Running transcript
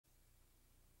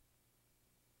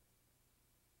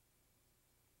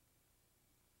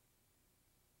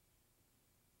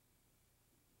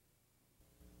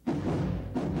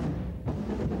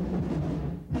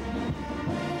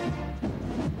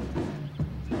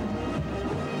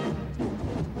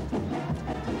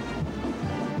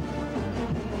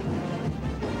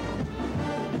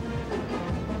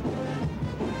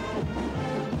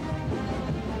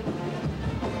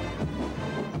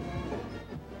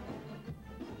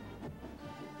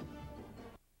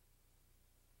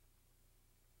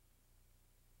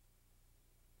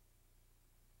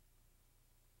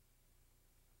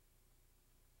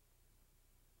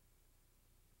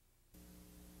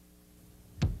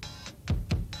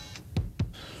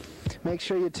Make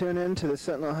sure you tune in to the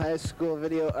Sentinel High School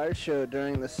Video Art Show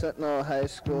during the Sentinel High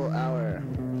School Hour.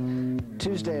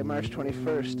 Tuesday, March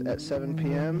 21st at 7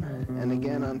 p.m. and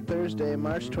again on Thursday,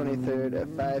 March 23rd at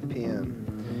 5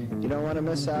 p.m. You don't want to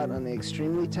miss out on the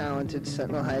extremely talented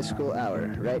Sentinel High School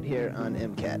Hour right here on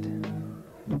MCAT.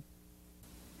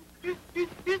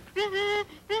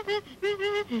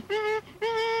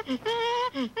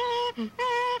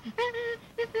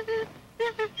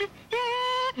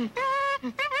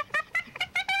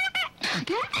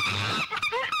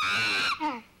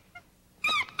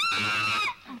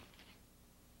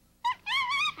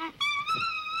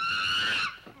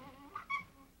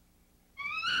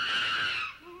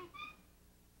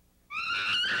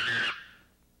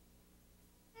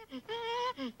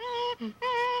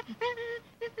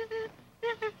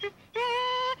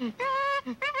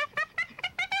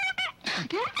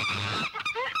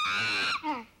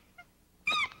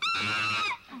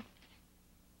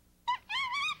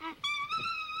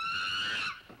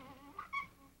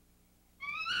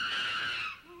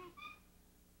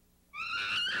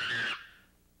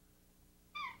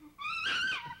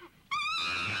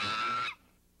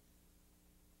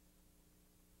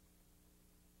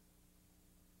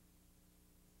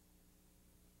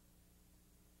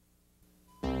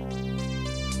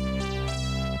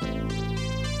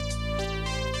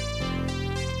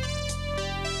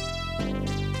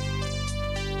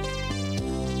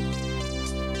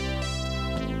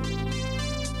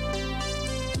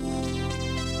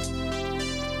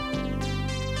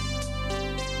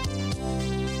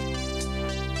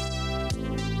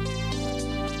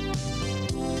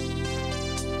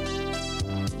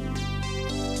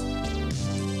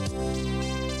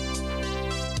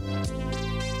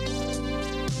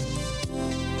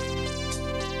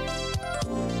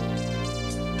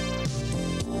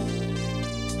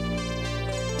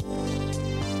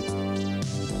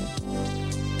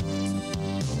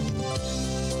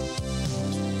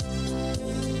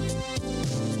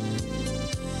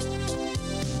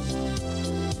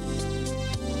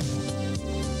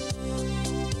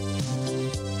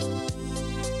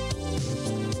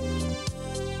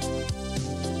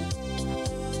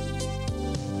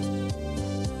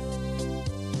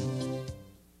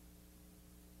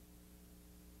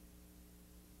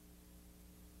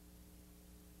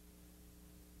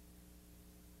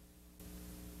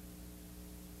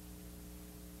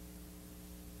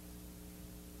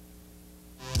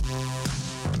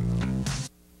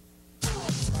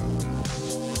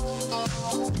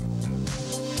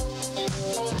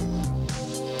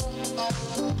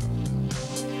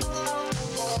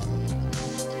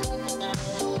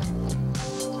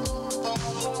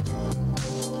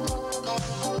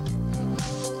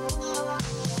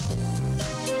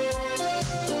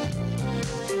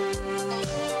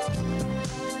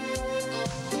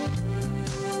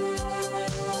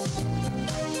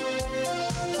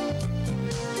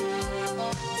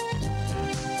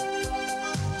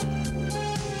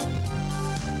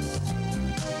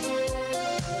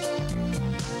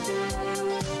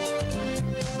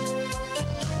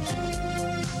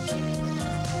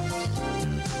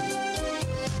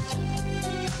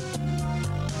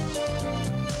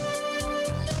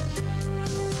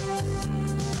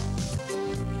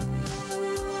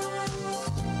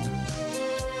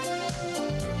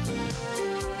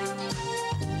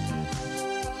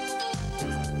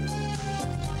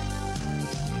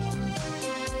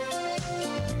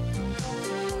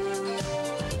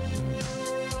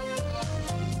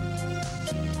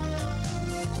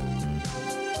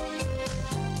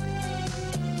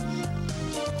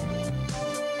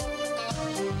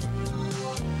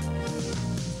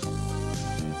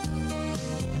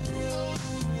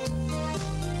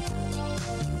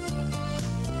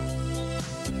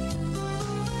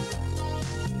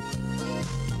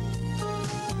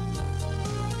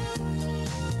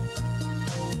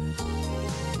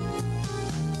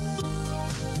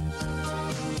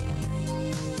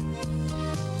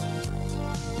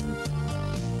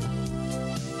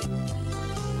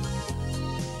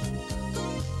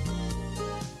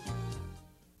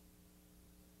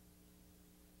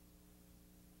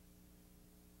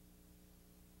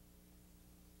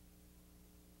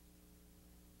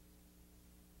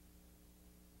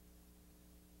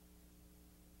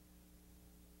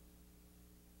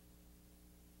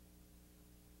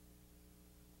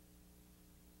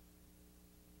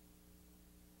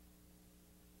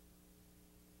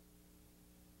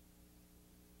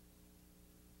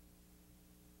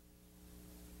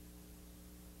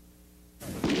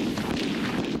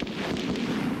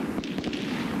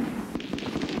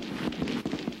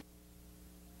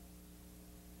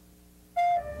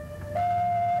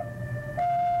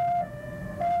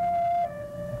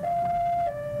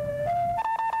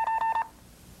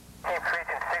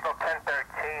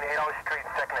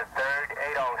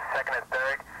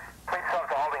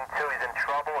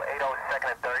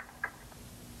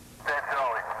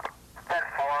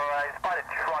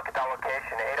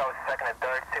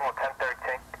 10-3, signal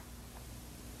 10-13.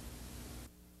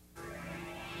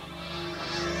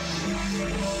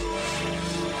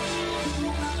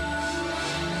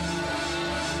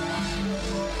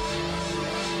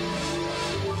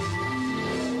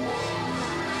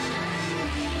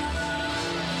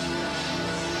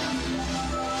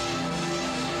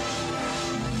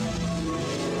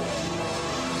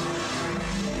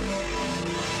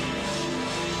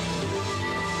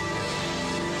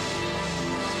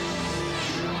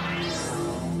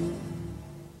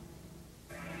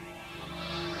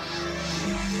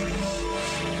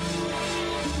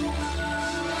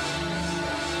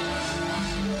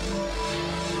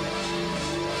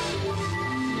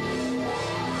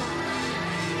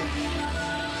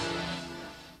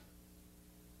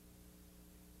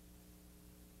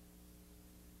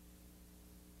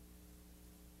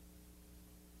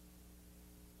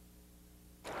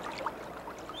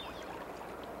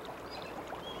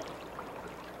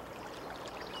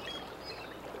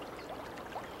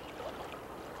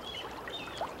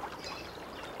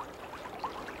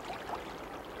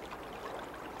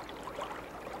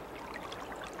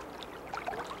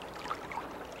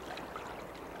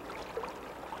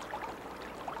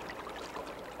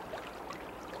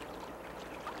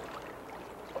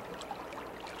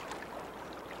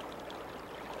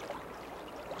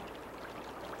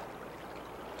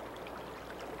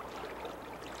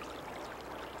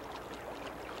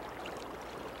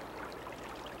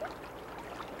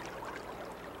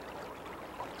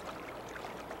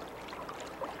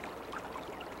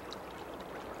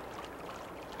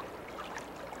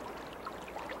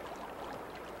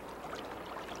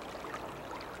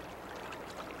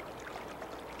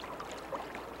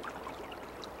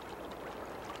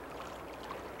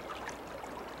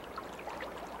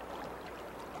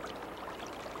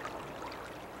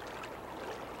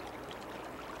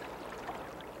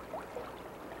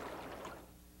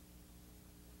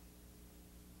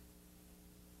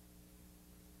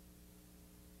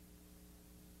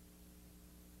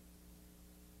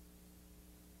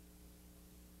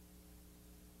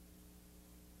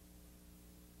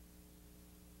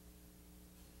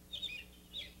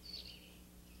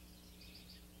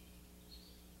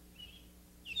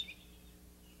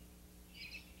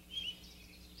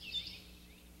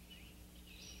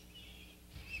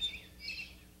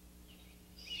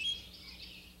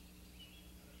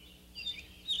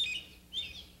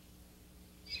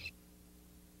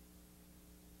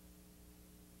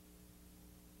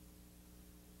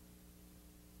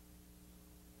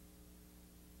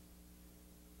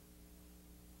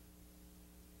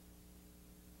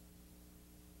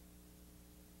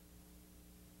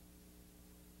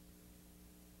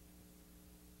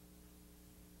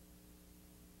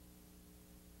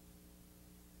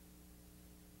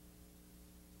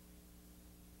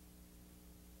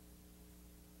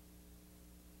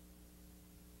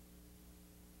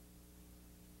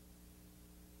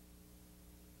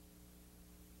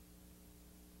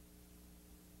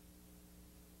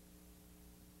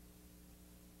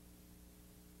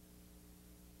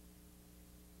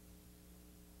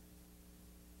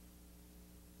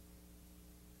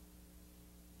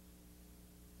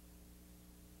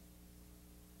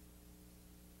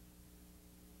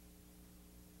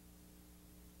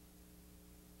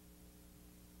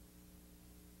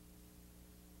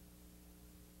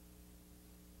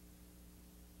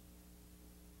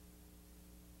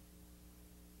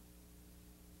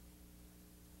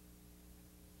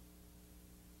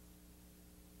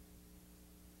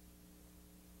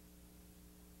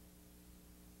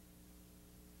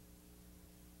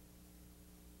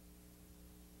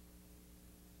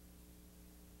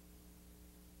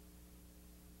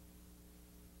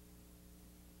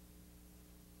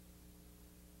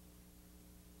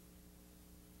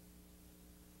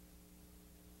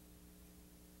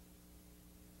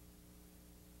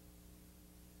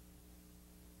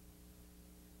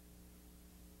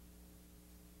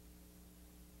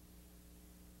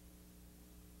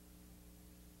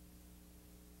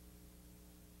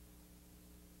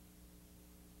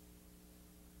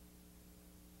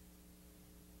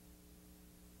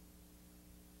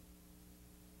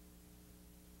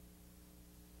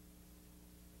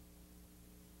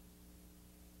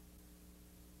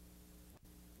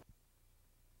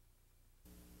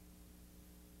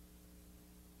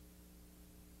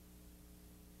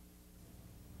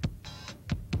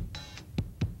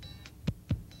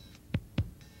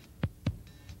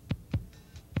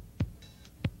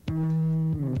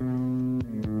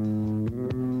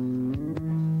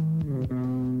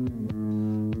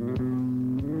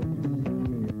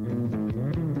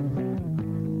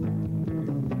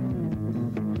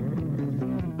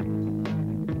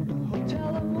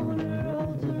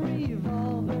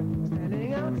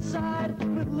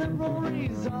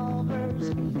 resolvers.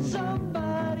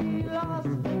 Somebody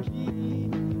lost the key.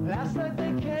 Last night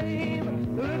they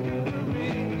came looking for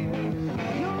me.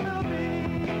 You'll never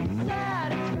be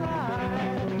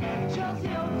satisfied. Chelsea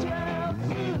Hotel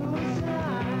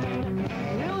suicide.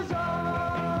 It was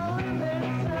all in their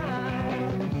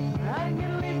time. I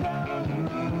can leave those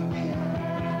rooms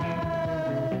behind.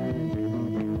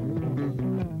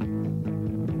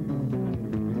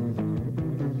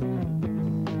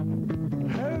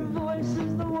 Her voice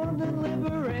is the one that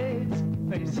liberates.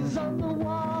 Faces on the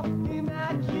wall,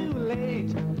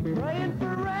 immaculate. Praying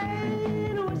for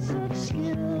rain with such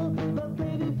skill. But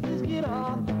baby, please get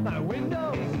off my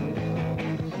window.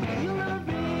 You'll never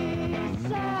be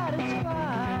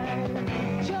satisfied.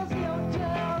 Chelsea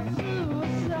Hotel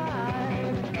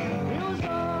suicide. It was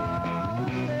all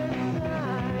in their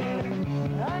time.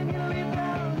 I'm gonna leave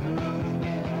those rooms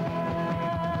behind.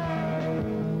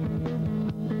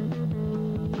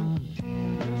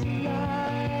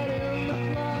 Tonight in the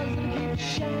closet keep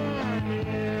shining.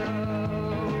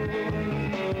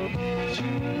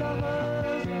 Two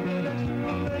lovers in the next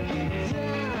room they keep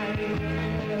dying.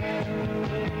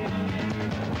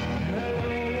 Hello,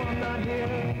 I'm not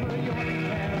here for your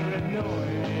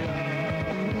paranoia.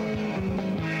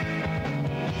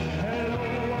 Hello,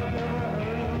 I've never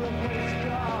heard of a place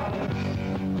called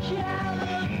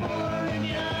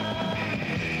California.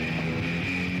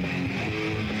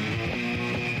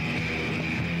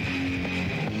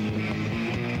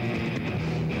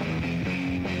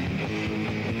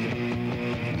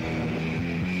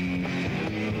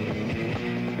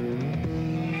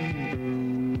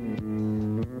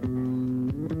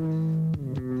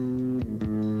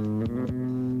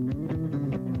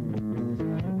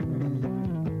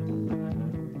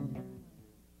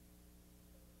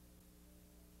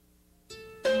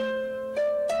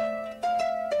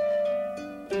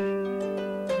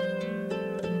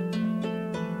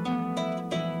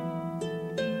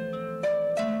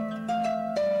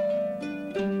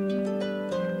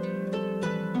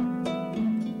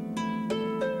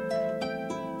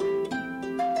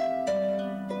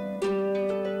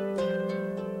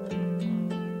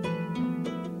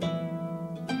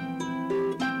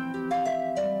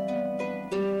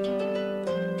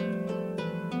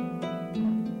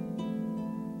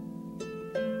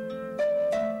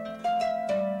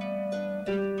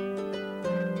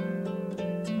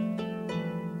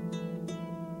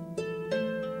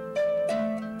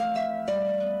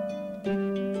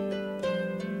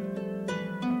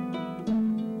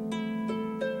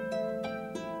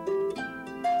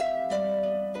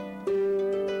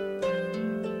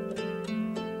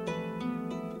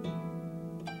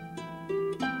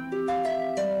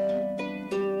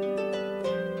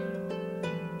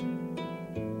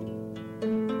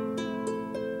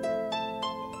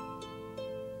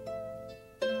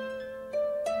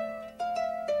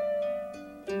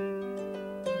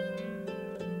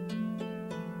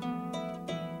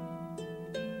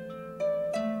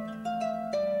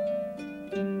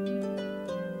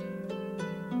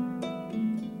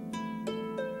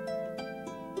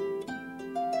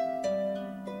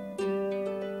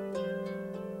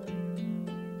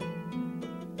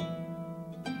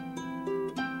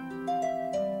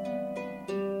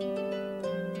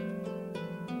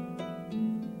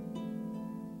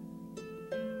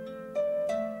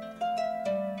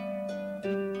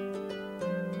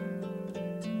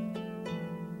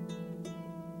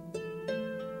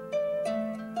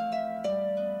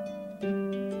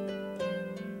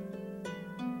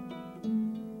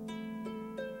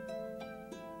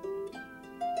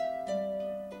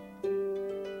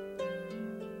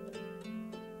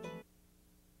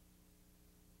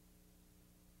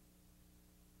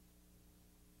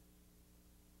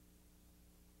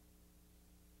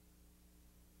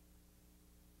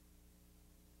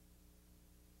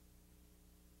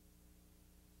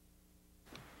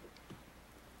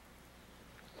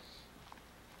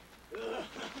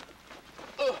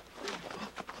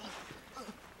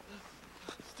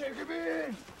 Take him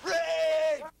in!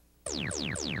 Ray!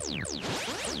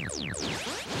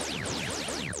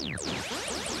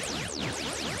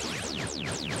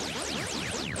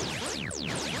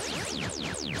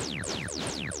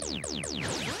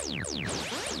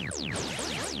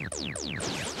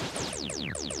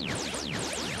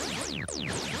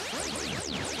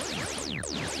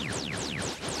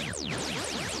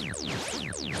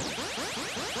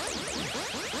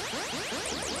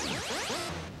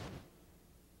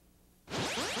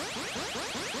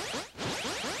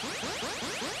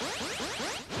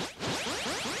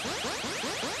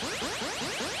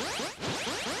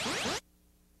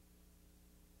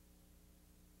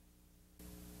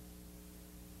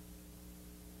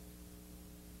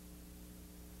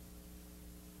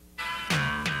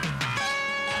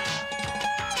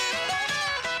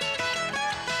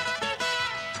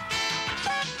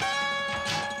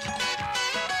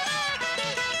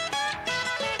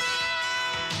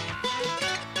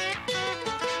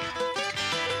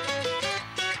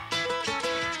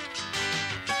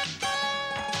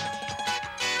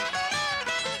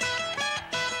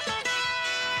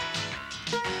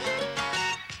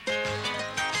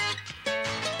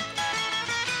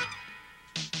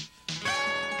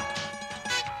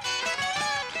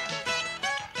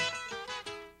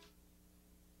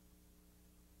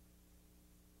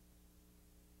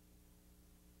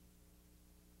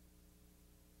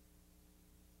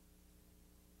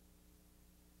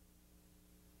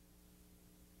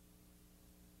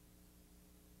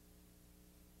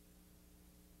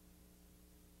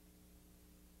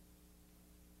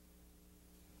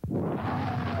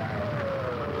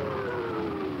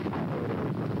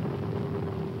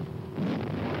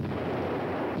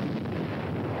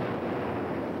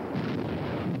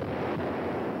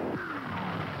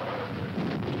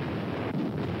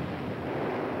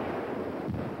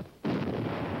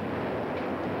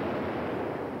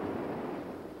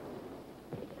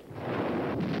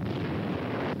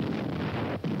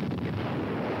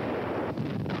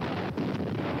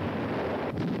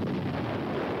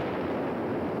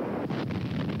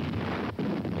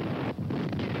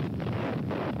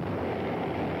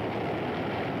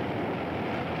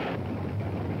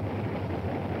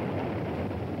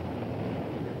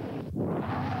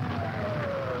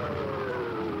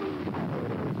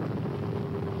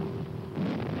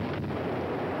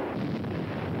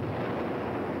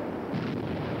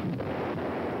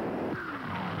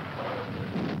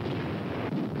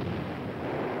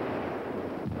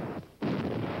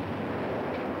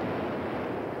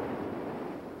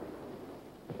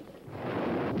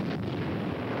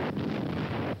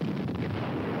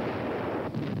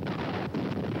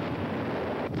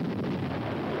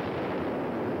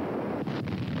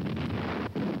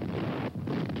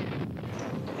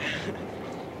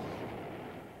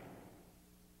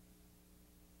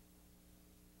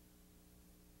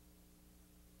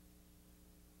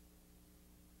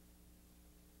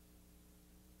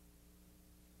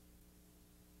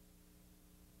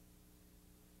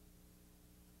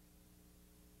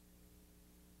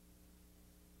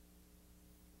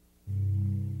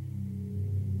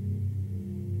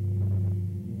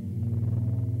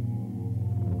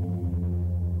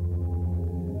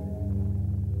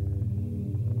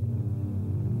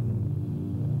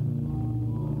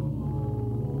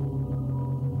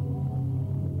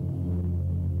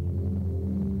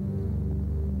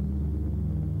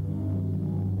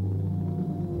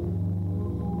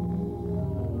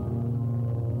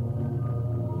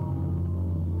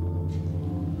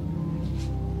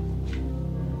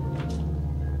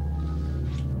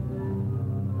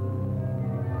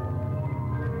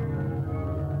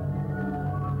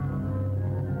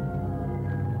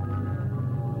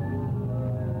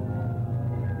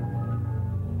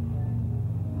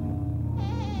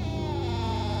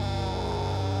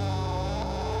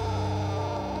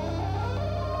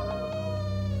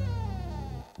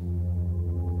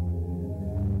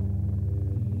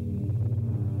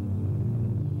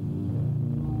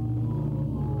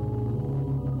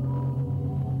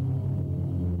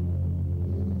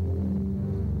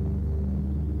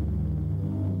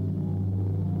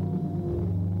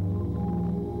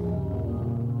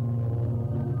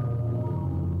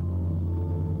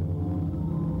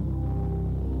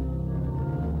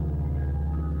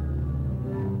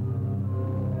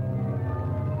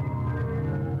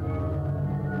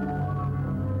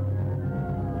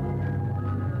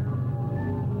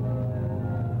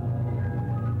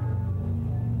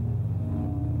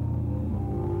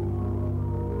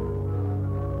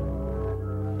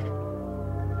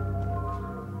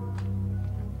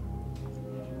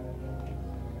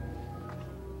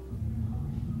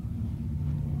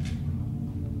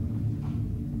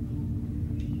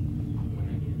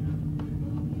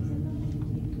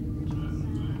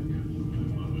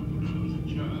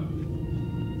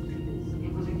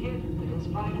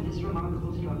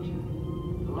 structure,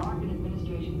 the Larkin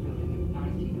Administration Building in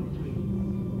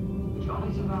 1903, which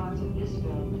only survives in this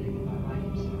film taken by Wright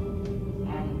himself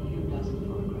and a few dozen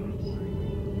photographs.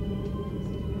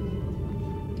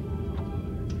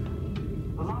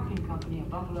 The Larkin Company of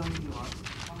Buffalo, New York,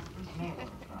 was one of the first mail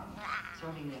order firms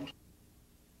serving the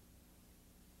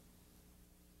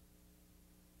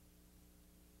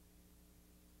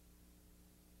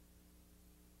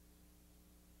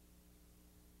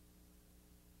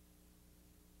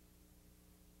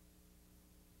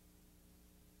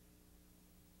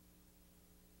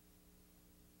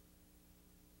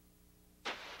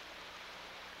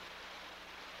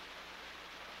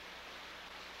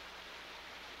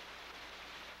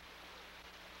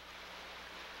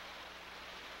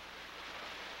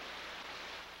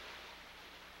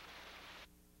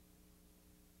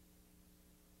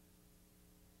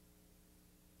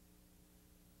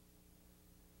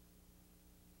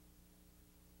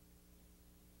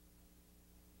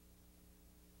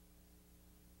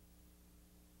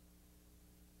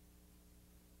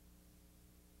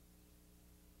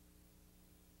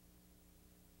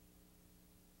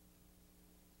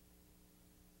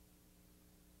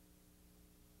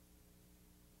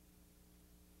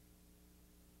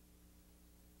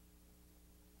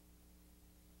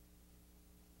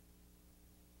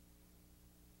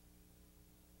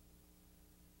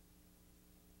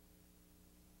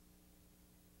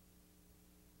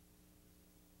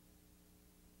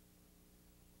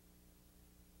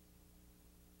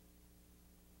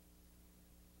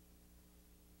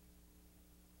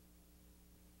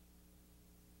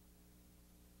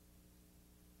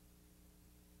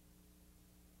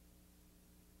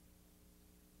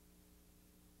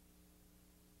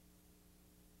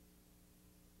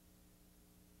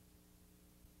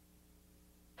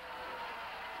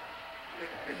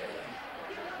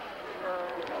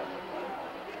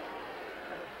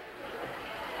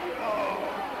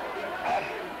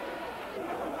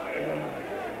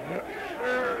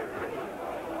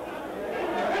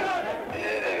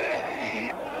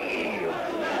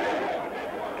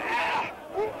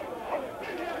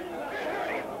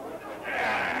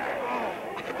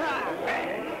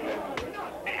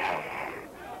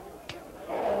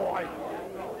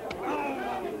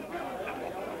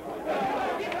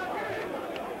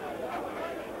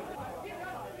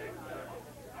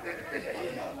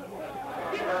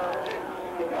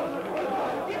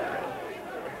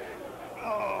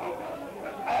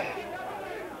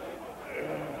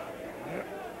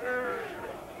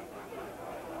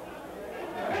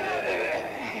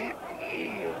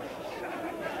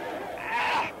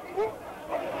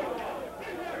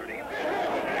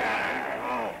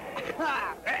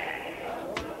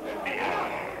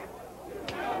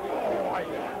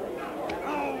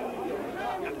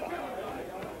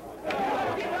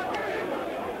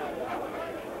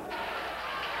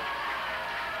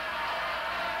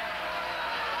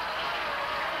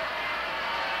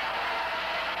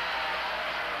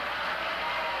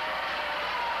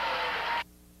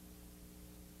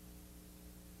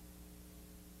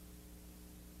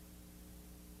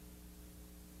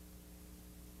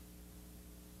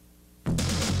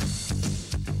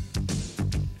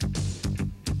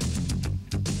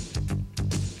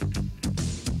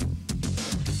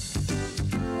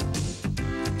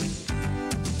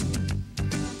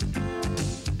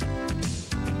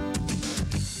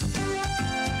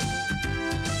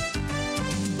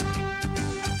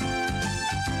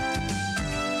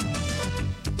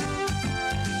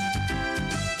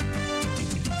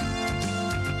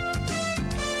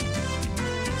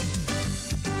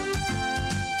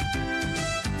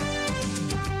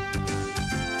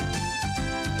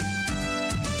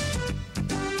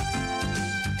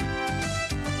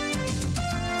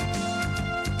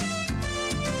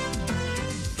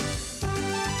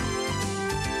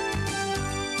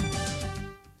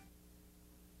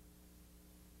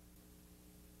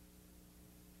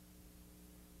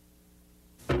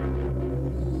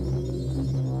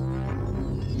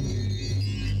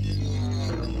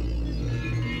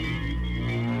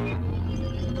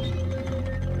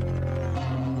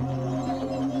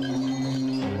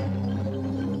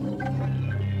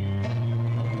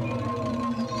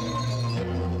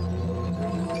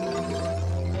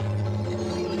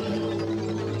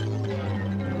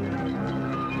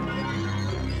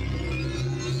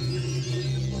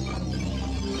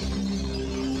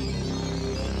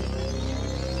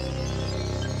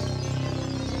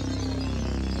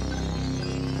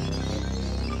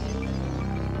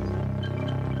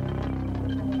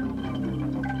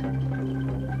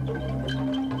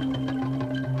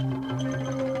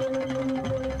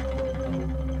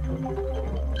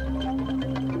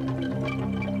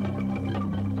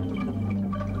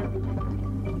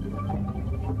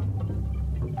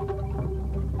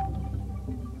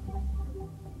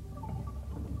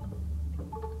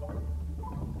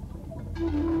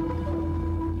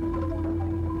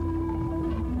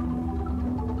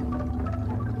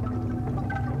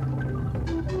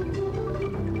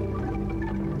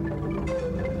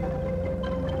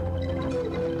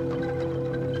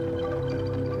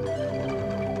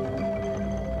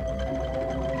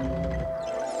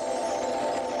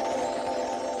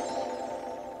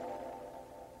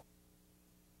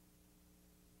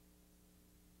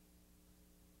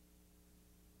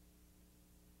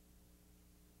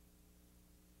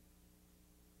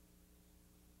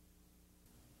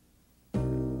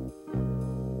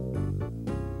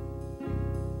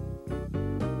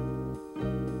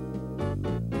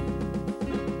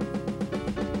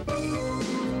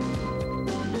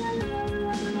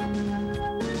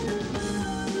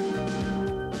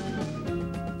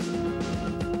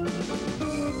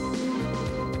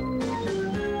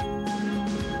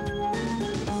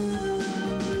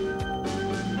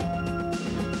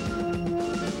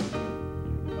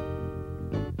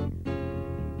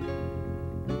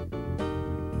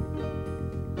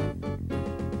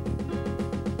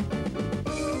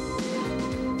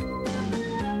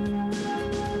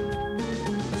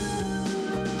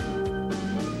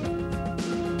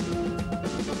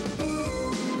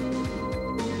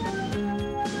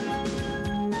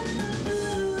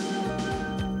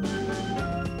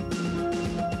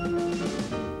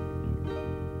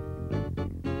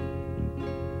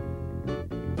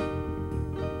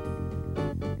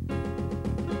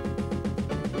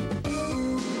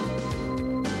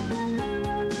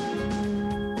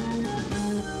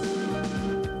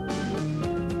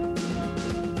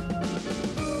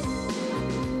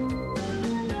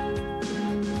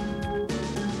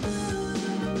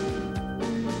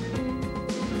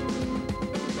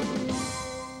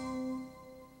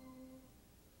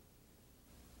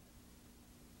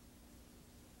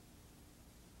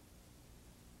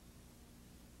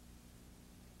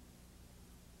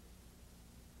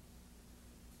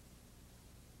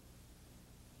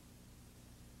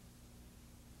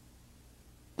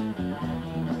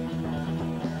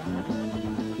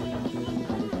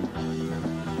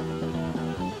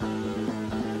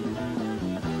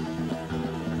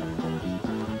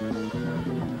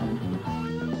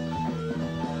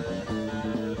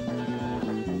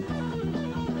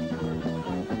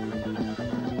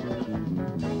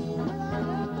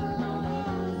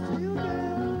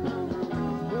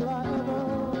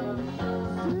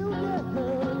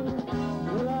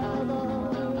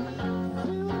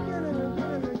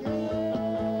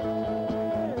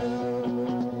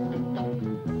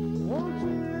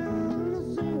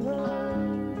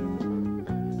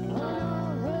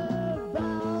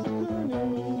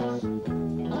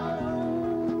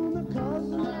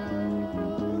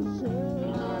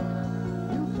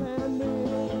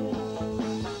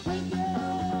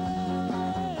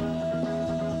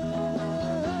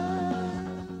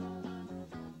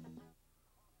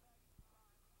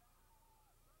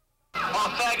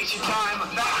waste your time.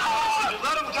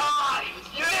 Let them die.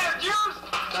 You there, Jews?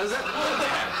 Does it?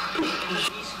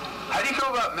 How do you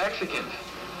feel about Mexicans?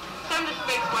 Send the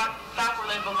space back where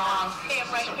they belong. Hey,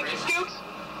 I'm right. Pick your scoops.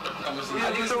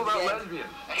 How do you feel about lesbians?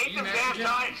 I hate them damn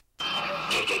times.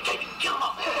 Kill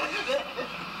them.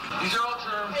 These are all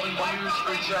terms we use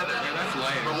for each other.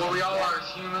 But what we all are is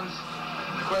humans.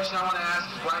 The question I want to ask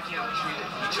is why can't we treat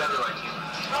each other like humans?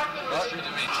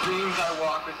 Dreams I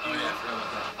walk with you.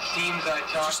 Schemes I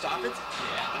talk to you.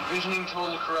 Envisioning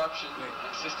total corruption and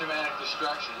systematic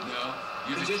destruction.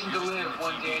 Conditioned to live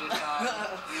one day at a time.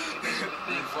 Conditioned to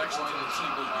think one day at a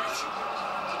time.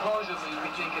 Supposedly we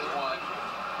think as one,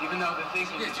 even though the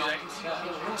thinking is only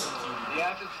one. The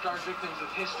active scarred victims of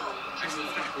history, to me,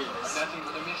 are nothing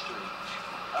but a mystery.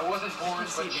 I wasn't born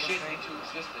but shit into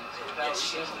existence without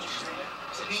resistance.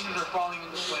 The pieces are falling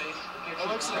into place, the pictures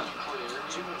are becoming clear,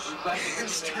 reflecting in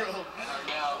space, and are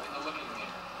now in the looking mirror.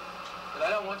 But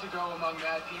I don't want to go among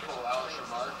mad people, Alice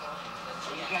remarked.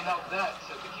 Well, you can't help that,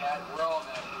 said the cat. We're all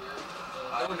mad here.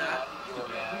 I'm mad, you're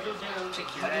mad.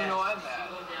 How do you know I'm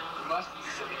mad? You must be,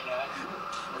 said the cat.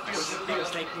 Feel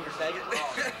snake in your faggot.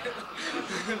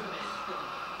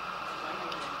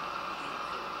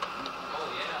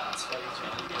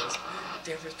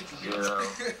 Damn, there's picking you.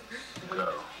 Go.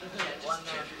 One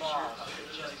man falls,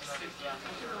 just another death.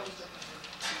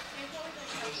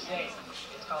 They say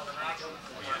it's called an accident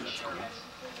of insurance.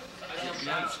 And then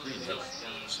sounds the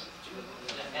scenes.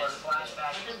 There's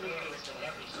flashback experience in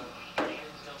every soldier.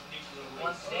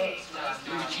 One day,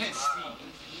 You can't see.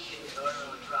 so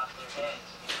everyone would drop their heads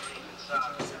in grief and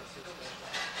sorrow.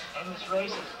 Endless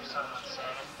races, someone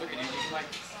said. Look at you, you like,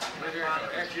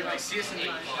 if you like see us in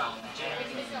the shop.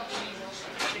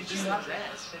 They do nothing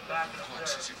and sit back and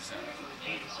observe.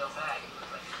 Beating so bad, he looked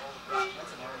like an old rock.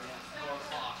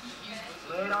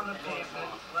 Laid on the pavement,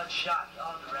 bloodshot in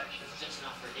all directions.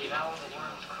 Now the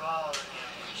worms crawl in him,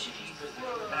 teeth of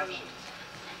infections.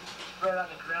 Spread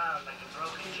on the ground like a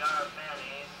broken jar of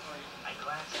mayonnaise, I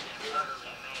glanced at him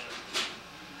utterly amazed.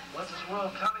 What's this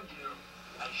world coming to?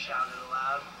 I shouted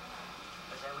aloud.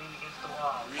 As I leaned against the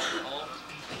wall, I was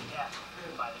beat to death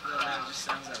by the crowd. It just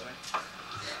sounds that way.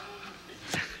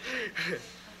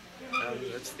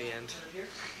 That's the end. Good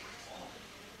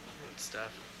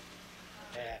stuff.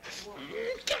 Yeah.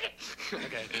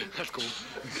 Okay, that's cool.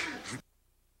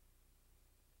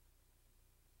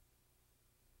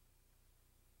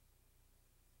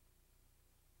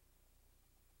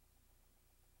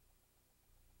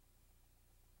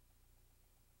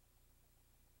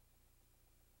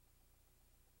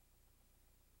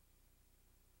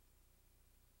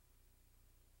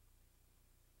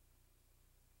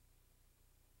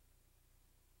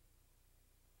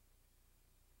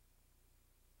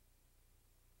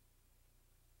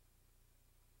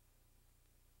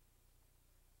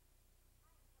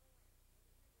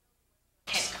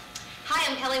 Hi,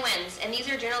 I'm Kelly Wenz, and these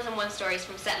are Journalism 1 stories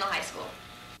from Sentinel High School.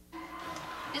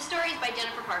 This story is by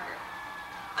Jennifer Parker.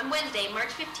 On Wednesday, March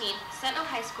 15th, Sentinel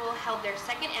High School held their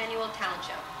second annual talent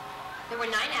show. There were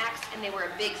 9 acts, and they were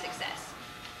a big success.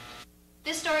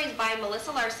 This story is by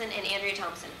Melissa Larson and Andrea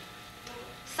Thompson.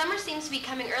 Summer seems to be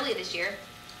coming early this year.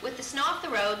 With the snow off the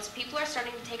roads, people are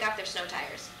starting to take off their snow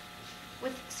tires.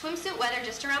 With swimsuit weather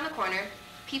just around the corner,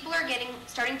 people are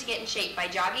starting to get in shape by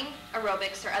jogging,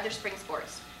 aerobics, or other spring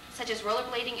sports, such as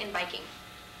rollerblading and biking.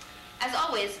 As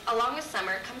always, along with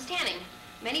summer comes tanning.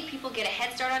 Many people get a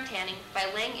head start on tanning by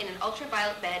laying in an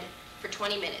ultraviolet bed for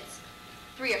 20 minutes,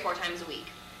 3 or 4 times a week.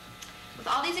 With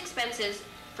all these expenses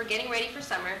for getting ready for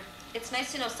summer, it's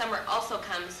nice to know summer also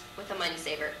comes with a money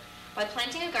saver. By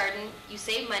planting a garden, you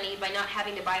save money by not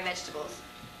having to buy vegetables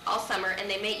all summer, and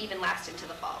they may even last into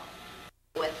the fall.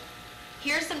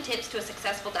 Here are some tips to a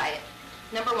successful diet.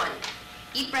 Number 1,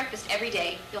 eat breakfast every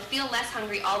day. You'll feel less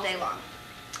hungry all day long.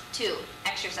 2,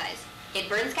 exercise. It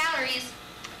burns calories.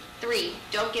 3,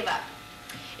 don't give up.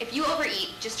 If you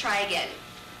overeat, just try again.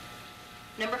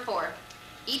 Number 4,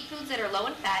 eat foods that are low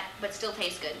in fat but still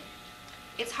taste good.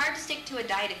 It's hard to stick to a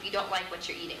diet if you don't like what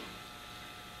you're eating.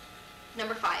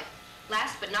 Number 5,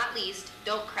 last but not least,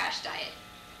 don't crash diet.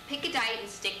 Pick a diet and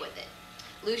stick with it.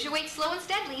 Lose your weight slow and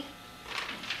steadily.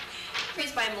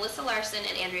 Praised by Melissa Larson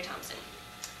and Andrea Thompson.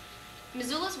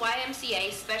 Missoula's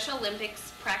YMCA Special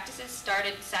Olympics practices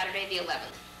started Saturday the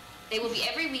 11th. They will be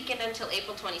every weekend until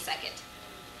April 22nd.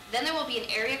 Then there will be an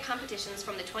area competitions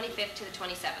from the 25th to the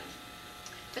 27th.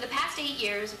 For the past 8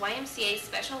 years, YMCA's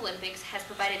Special Olympics has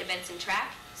provided events in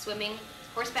track, swimming,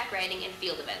 horseback riding, and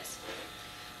field events.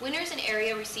 Winners in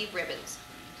area receive ribbons.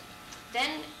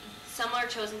 Then some are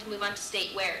chosen to move on to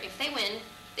state where, if they win,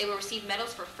 they will receive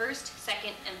medals for first,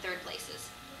 second, and third places.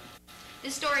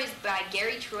 This story is by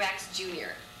Gary Truax Jr.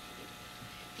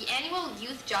 The annual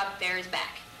Youth Job Fair is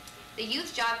back. The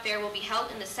Youth Job Fair will be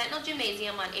held in the Sentinel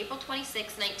Gymnasium on April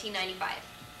 26, 1995.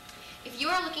 If you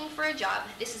are looking for a job,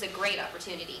 this is a great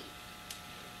opportunity.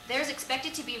 There's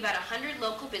expected to be about 100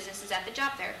 local businesses at the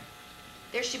job fair.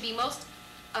 There should be most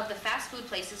of the fast food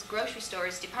places, grocery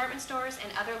stores, department stores,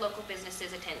 and other local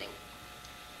businesses attending.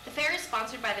 The fair is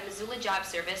sponsored by the Missoula Job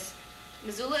Service,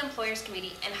 Missoula Employers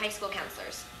Committee, and high school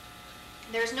counselors.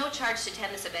 There is no charge to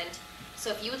attend this event, so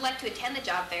if you would like to attend the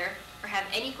job fair or have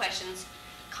any questions,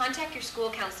 contact your school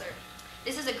counselor.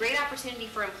 This is a great opportunity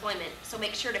for employment, so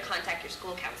make sure to contact your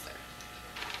school counselor.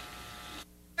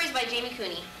 Stories by Jamie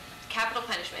Cooney, Capital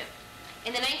Punishment.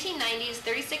 In the 1990s,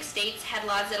 36 states had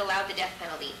laws that allowed the death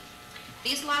penalty.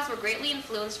 These laws were greatly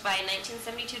influenced by a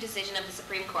 1972 decision of the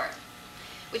Supreme Court,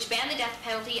 which banned the death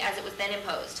penalty as it was then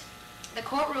imposed. The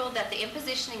court ruled that the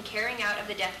imposition and carrying out of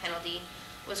the death penalty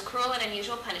was cruel and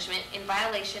unusual punishment in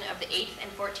violation of the 8th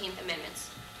and 14th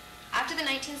Amendments. After the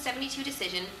 1972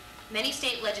 decision, many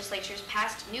state legislatures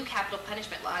passed new capital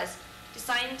punishment laws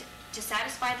designed to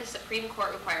satisfy the Supreme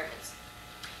Court requirements.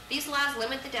 These laws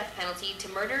limit the death penalty to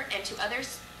murder and to other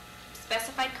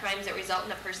specified crimes that result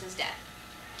in a person's death.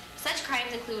 Such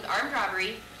crimes include armed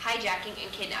robbery, hijacking,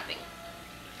 and kidnapping.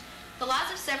 The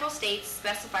laws of several states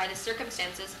specify the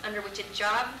circumstances under which a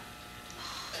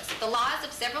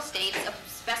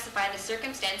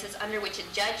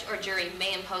judge or jury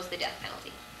may impose the death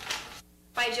penalty.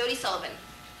 By Jody Sullivan.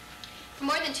 For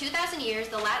more than 2,000 years,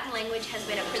 the Latin language has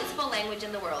been a principal language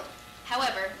in the world.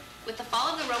 However, with the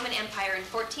fall of the Roman Empire in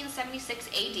 1476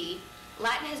 AD,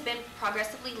 Latin has been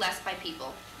progressively less by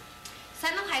people.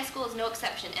 Sentinel High School is no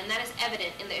exception, and that is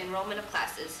evident in the enrollment of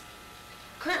classes.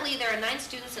 Currently, there are 9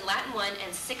 students in Latin 1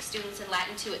 and 6 students in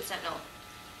Latin 2 at Sentinel.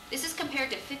 This is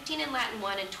compared to 15 in Latin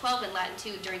 1 and 12 in Latin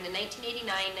 2 during the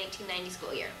 1989-1990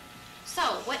 school year. So,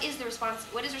 what is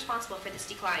responsible for this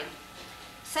decline?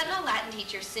 Sentinel Latin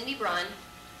teacher Cindy Braun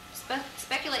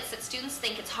speculates that students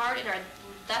think it's hard and are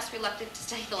thus reluctant to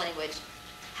study the language.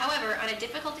 However, on a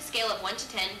difficulty scale of 1 to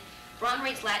 10, Braun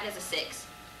rates Latin as a 6.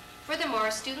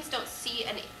 Furthermore, students don't see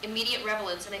an immediate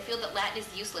relevance, and they feel that Latin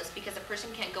is useless because a person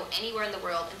can't go anywhere in the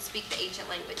world and speak the ancient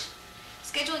language.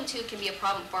 Scheduling, too, can be a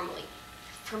problem formally.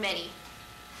 For many.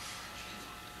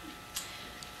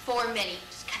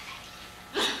 Just cut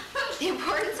that. The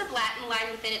importance of Latin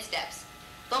lies within its depths.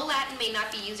 Though Latin may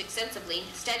not be used extensively,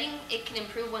 studying it can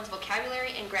improve one's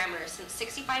vocabulary and grammar, since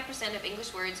 65% of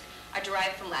English words are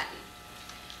derived from Latin.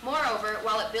 Moreover,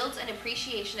 while it builds an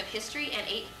appreciation of history and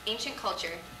ancient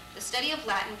culture, the study of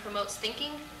Latin promotes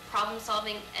thinking,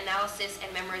 problem-solving, analysis,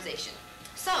 and memorization.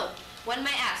 So, one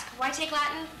might ask, why take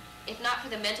Latin? If not for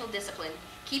the mental discipline,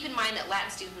 keep in mind that Latin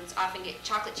students often get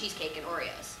chocolate cheesecake and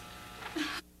Oreos.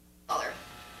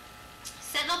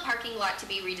 Sentinel parking lot to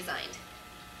be redesigned.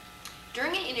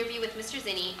 During an interview with Mr.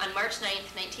 Zinni on March 9,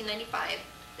 1995,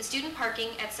 the student parking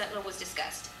at Sentinel was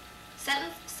discussed.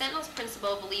 Sentinel's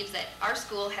principal believes that our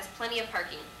school has plenty of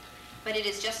parking, but it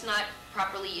is just not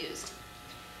properly used.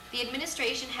 The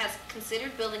administration has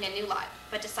considered building a new lot,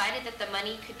 but decided that the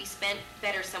money could be spent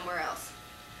better somewhere else.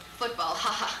 Football,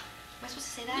 haha. Am I supposed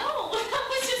to say that? No, that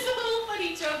was just a little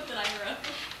funny joke that I wrote.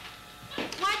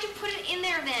 Why'd you put it in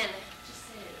there then? Just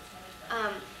say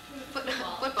it.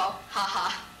 Football,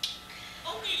 haha.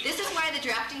 This is why the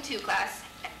Drafting 2 class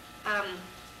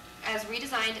has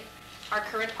redesigned our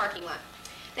current parking lot.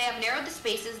 They have narrowed the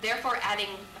spaces, therefore adding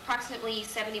approximately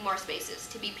 70 more spaces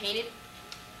to be painted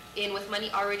in with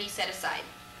money already set aside.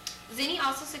 Zinni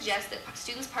also suggests that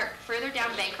students park further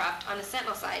down Bancroft on the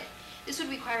Sentinel side. This would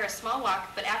require a small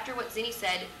walk, but after what Zinni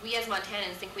said, we as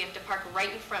Montanans think we have to park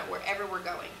right in front wherever we're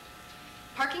going.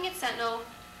 Parking at Sentinel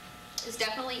is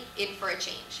definitely in for a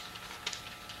change.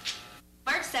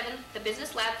 March 7th, the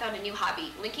Business Lab found a new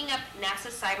hobby, linking up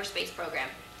NASA's cyberspace program.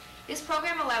 This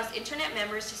program allows Internet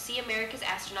members to see America's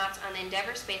astronauts on the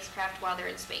Endeavour spacecraft while they're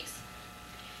in space.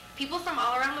 People from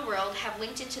all around the world have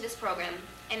linked into this program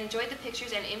and enjoyed the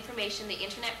pictures and information the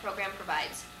Internet program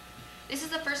provides. This is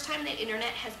the first time that Internet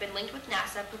has been linked with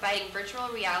NASA, providing virtual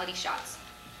reality shots.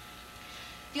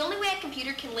 The only way a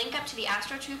computer can link up to the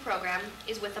Astro 2 program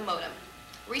is with a modem.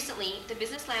 Recently, the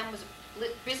Business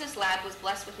Lab was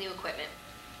blessed with new equipment,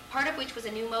 part of which was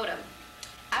a new modem.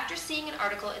 After seeing an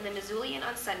article in the Missoulian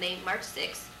on Sunday, March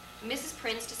 6th, Mrs.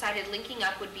 Prince decided linking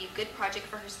up would be a good project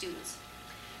for her students.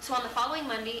 So on the following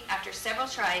Monday, after several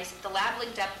tries, the lab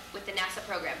linked up with the NASA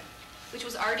program, which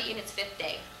was already in its 5th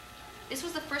day. This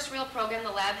was the first real program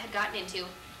the lab had gotten into,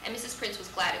 and Mrs. Prince was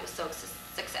glad it was so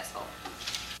successful.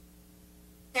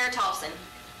 Sarah Tolson.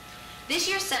 This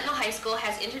year, Sentinel High School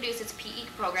has introduced its PE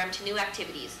program to new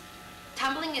activities.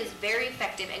 Tumbling is very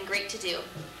effective and great to do.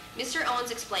 Mr.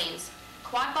 Owens explains,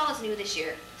 quad ball is new this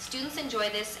year. Students enjoy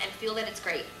this and feel that it's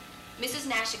great. Mrs.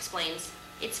 Nash explains,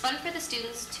 it's fun for the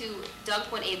students to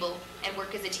dunk when able and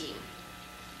work as a team.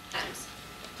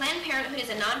 Planned Parenthood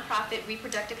is a nonprofit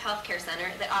reproductive health care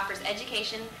center that offers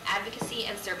education, advocacy,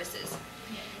 and services.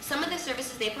 Some of the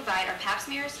services they provide are pap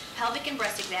smears, pelvic and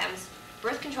breast exams,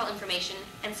 birth control information,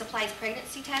 and supplies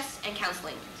pregnancy tests and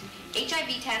counseling,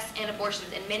 HIV tests and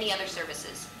abortions, and many other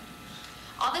services.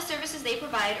 All the services they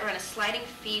provide are on a sliding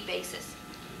fee basis.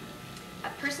 A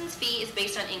person's fee is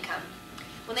based on income.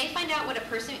 When they find out what a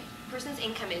person's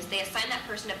income is, they assign that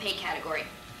person a pay category.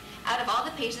 Out of all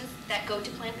the patients that go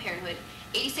to Planned Parenthood,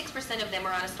 86% of them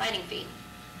are on a sliding fee.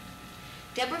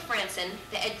 Deborah Franson,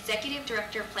 the executive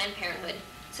director of Planned Parenthood,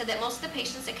 said that most of the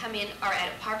patients that come in are at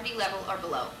a poverty level or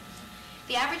below.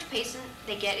 The average patient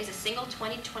they get is a single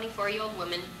 20 to 24-year-old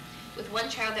woman with one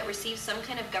child that receives some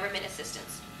kind of government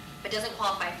assistance, but doesn't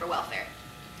qualify for welfare.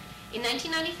 In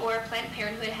 1994, Planned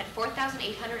Parenthood had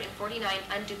 4,849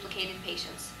 unduplicated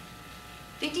patients.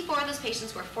 54 of those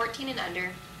patients were 14 and under,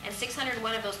 and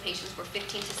 601 of those patients were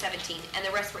 15 to 17, and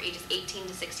the rest were ages 18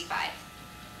 to 65.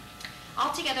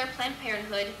 Altogether, Planned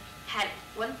Parenthood had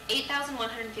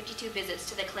 8,152 visits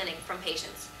to the clinic from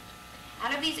patients.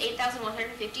 Out of these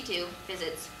 8,152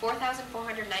 visits,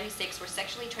 4,496 were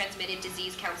sexually transmitted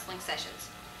disease counseling sessions.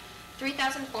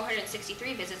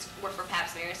 3,463 visits were for pap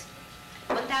smears,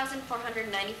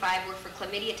 1,495 were for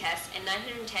chlamydia tests, and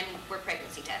 910 were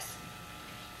pregnancy tests.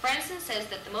 Franson says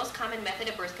that the most common method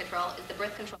of birth control is the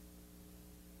birth control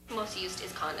most used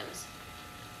is condoms.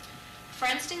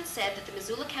 Franston said that the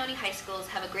Missoula County high schools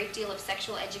have a great deal of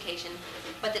sexual education,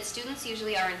 but that students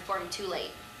usually are informed too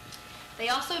late. They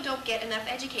also don't get enough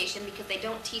education because they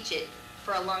don't teach it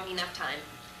for a long enough time.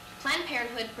 Planned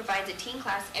Parenthood provides a teen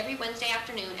class every Wednesday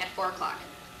afternoon at 4 o'clock.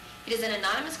 It is an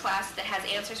anonymous class that has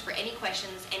answers for any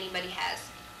questions anybody has.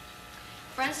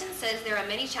 Franston says there are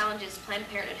many challenges Planned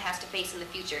Parenthood has to face in the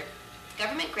future.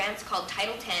 Government grants called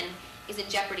Title X is in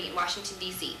jeopardy in Washington,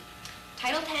 D.C.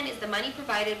 Title X is the money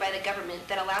provided by the government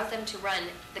that allows them to run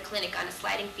the clinic on a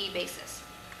sliding fee basis.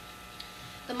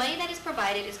 The money that is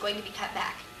provided is going to be cut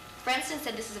back. Franston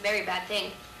said this is a very bad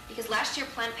thing because last year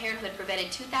Planned Parenthood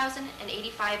prevented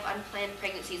 2,085 unplanned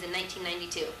pregnancies in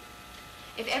 1992.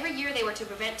 If every year they were to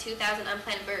prevent 2,000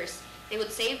 unplanned births, they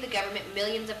would save the government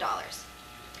millions of dollars.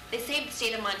 They saved the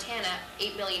state of Montana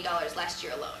 $8 million last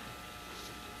year alone.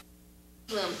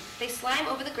 Bloom. They slime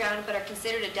over the ground but are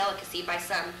considered a delicacy by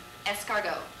some.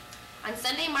 Escargot. On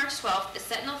Sunday, March 12th, the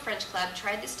Sentinel French Club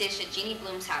tried this dish at Jeannie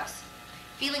Bloom's house.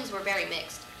 Feelings were very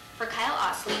mixed. For Kyle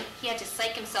Osley, he had to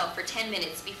psych himself for 10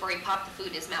 minutes before he popped the food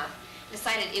in his mouth and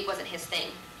decided it wasn't his thing.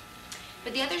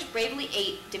 But the others bravely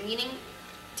ate, deeming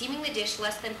the dish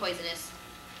less than poisonous.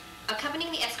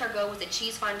 Accompanying the escargot was a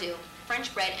cheese fondue,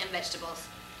 French bread, and vegetables.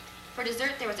 For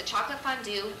dessert, there was a chocolate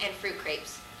fondue and fruit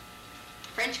crepes.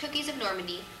 French cookies of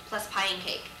Normandy, plus pie and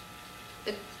cake.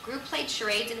 The group played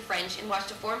charades in French and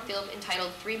watched a foreign film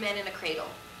entitled 3 Men in a Cradle.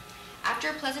 After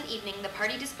a pleasant evening, the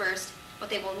party dispersed, but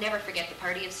they will never forget the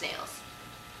party of snails.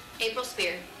 April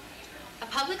Spear. A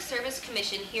public service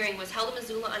commission hearing was held in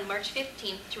Missoula on March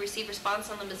 15th to receive response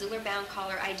on the Missoula-bound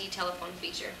caller ID telephone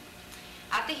feature.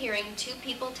 At the hearing, 2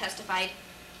 people testified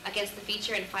against the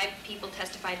feature and 5 people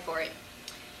testified for it.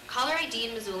 Caller ID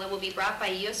in Missoula will be brought by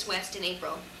U.S. West in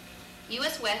April.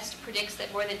 U.S. West predicts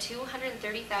that more than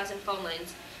 230,000 phone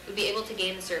lines would be able to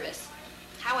gain the service.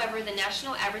 However, the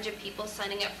national average of people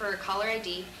signing up for caller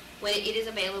ID when it is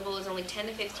available is only 10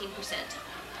 to 15%.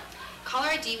 Caller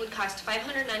ID would cost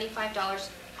 $595.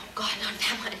 Oh God, not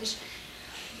that much.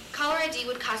 Caller ID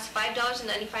would cost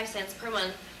 $5.95 per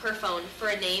month per phone for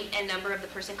a name and number of the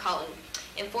person calling,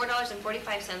 and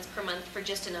 $4.45 per month for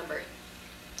just a number.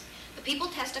 The people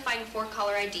testifying for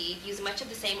caller ID use much of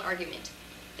the same argument.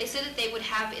 They said that they would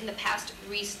have in the past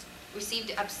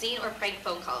received obscene or prank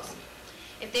phone calls.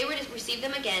 If they were to receive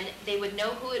them again, they would know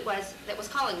who it was that was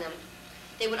calling them.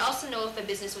 They would also know if a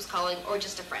business was calling or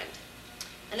just a friend.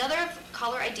 Another of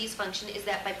caller ID's function is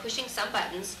that by pushing some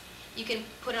buttons, you can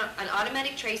put an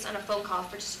automatic trace on a phone call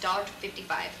for just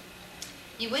 $1.55.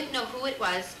 You wouldn't know who it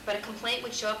was, but a complaint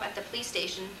would show up at the police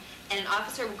station and an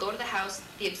officer would go to the house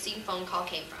the obscene phone call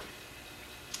came from.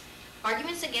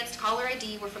 Arguments against caller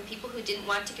ID were from people who didn't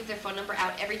want to give their phone number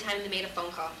out every time they made a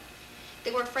phone call.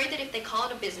 They were afraid that if they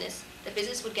called a business, the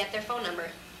business would get their phone number,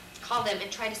 call them,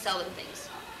 and try to sell them things.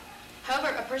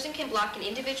 However, a person can block an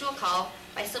individual call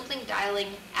by simply dialing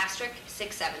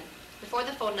 *67 before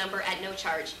the phone number at no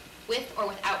charge, with or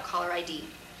without caller ID.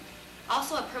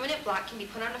 Also, a permanent block can be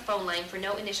put on a phone line for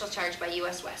no initial charge by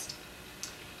U.S. West.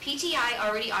 PTI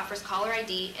already offers caller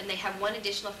ID, and they have one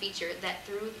additional feature that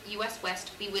through US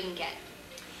West we wouldn't get.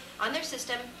 On their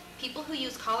system, people who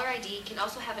use caller ID can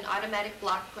also have an automatic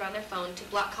block put on their phone to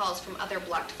block calls from other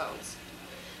blocked phones.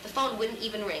 The phone wouldn't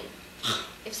even ring.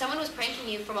 If someone was pranking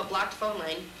you from a blocked phone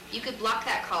line, you could block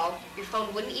that call, your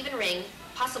phone wouldn't even ring,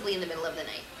 possibly in the middle of the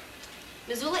night.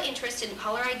 Missoula interest in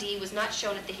caller ID was not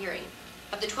shown at the hearing.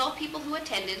 Of the 12 people who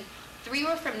attended, 3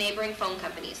 were from neighboring phone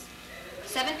companies.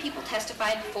 7 people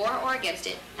testified for or against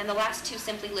it, and the last 2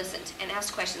 simply listened and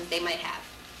asked questions they might have.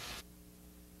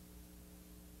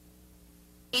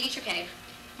 K.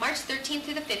 March 13th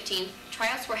through the 15th,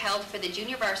 tryouts were held for the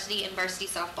junior varsity and varsity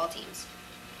softball teams.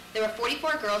 There were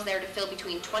 44 girls there to fill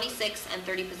between 26 and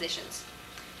 30 positions.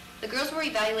 The girls were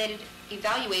evaluated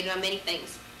on many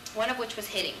things, one of which was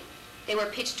hitting. They were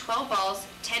pitched 12 balls,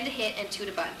 10 to hit and 2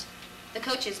 to bunt. The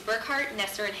coaches, Burkhart,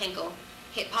 Nesser, and Henkel,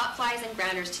 hit pop flies and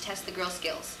grounders to test the girls'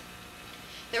 skills.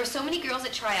 There were so many girls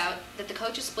at tryout that the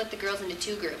coaches split the girls into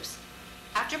 2 groups.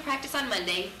 After practice on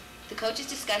Monday, the coaches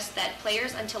discussed the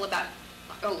players until about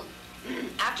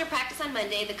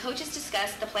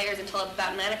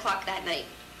 9 o'clock that night.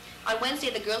 On Wednesday,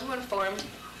 the girls were informed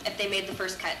if they made the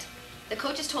first cut. The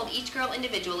coaches told each girl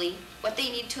individually what they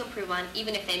needed to improve on,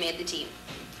 even if they made the team.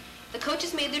 The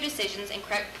coaches made their decisions, and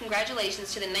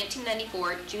congratulations to the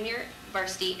 1994 junior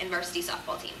varsity and varsity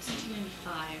softball teams.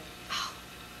 1995. Oh.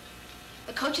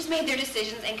 The coaches made their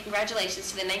decisions, and congratulations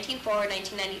to the 1994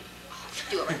 1990.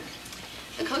 Do it right.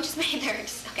 The coaches made their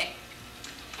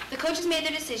The coaches made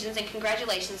their decisions, and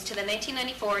congratulations to the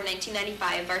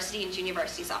 1994-1995 varsity and junior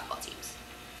varsity softball teams.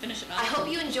 Finish it off. I hope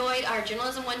you enjoyed our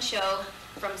Journalism 1 show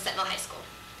from Sentinel High School.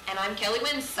 And I'm Kelly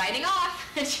Wynn, signing off.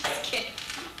 Just kidding.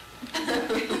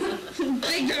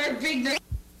 Big dirt.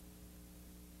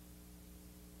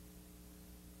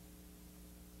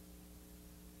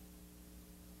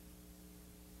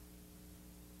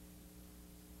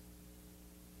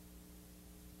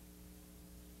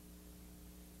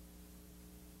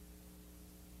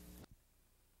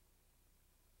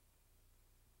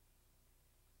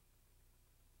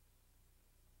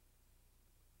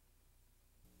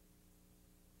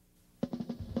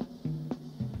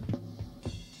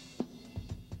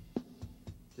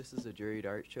 This is a juried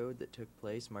art show that took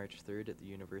place March 3rd at the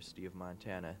University of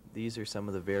Montana. These are some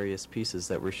of the various pieces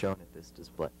that were shown at this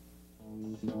display.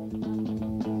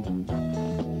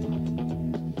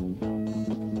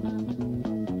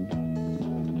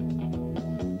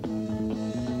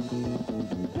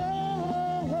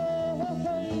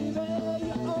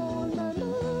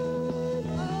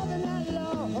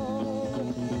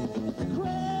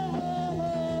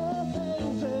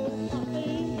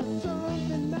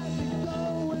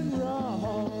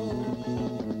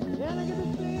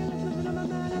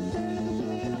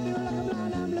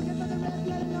 I'm looking for the red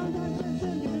blood, long time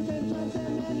since, you been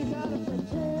trying to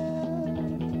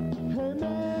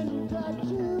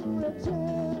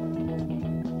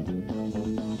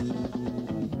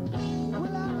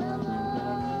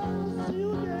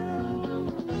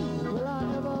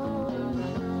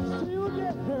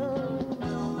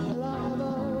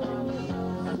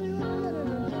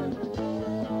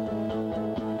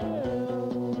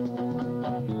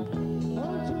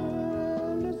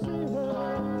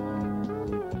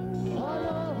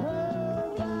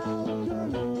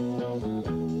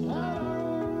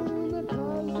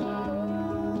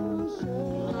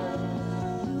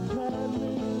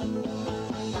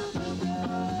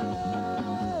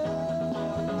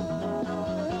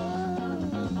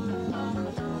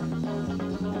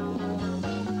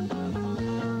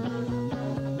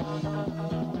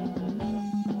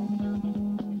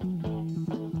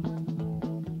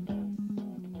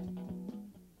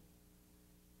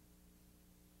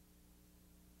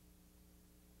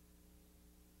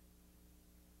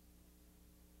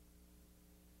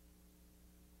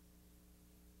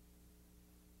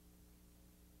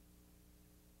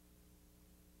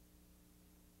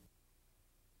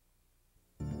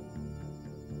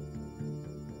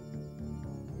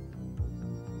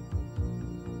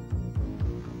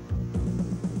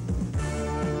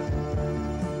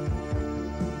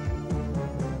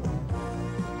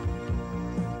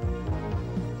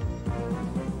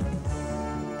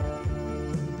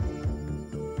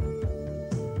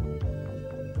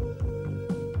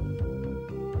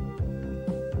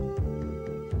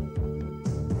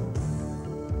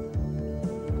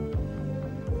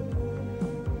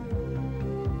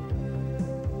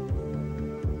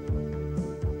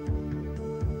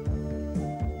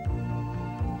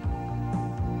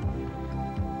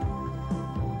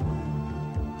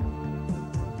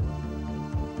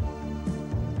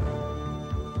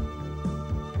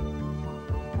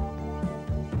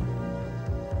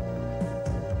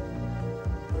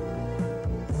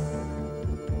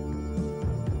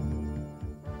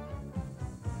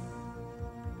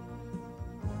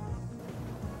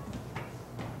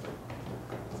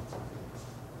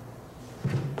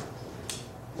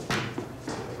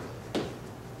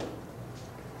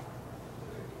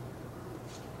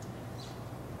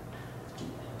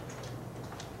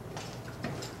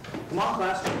Come on,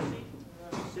 class, have a seat.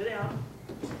 Sit down.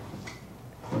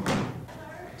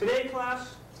 Today,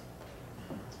 class,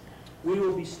 we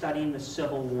will be studying the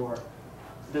Civil War.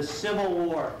 The Civil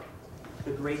War,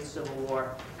 the Great Civil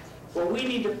War. What we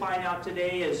need to find out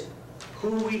today is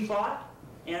who we fought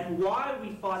and why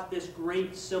we fought this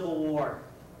great Civil War.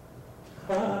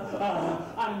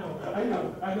 I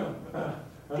know.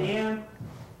 Dan?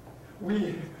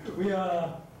 We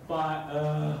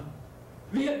fought,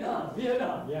 Vietnam,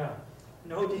 yeah.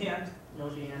 No,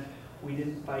 Dan. We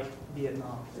didn't fight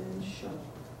Vietnam.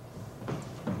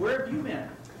 Where have you been?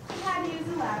 I had to use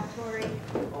the laboratory.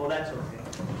 Oh, that's okay.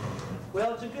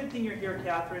 Well, it's a good thing you're here,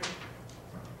 Catherine.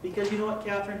 Because you know what,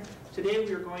 Catherine? Today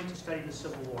we are going to study the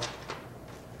Civil War.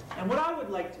 And what I would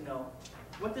like to know,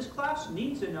 what this class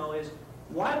needs to know is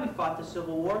why we fought the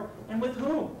Civil War and with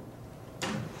whom.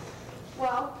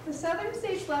 Well, the southern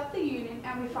states left the Union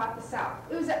and we fought the South.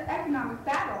 It was an economic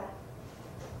battle.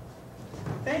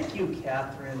 Thank you,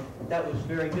 Catherine. That was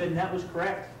very good, and that was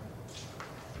correct.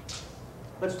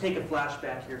 Let's take a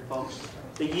flashback here, folks.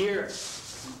 The year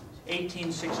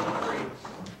 1863.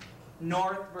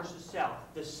 North versus South,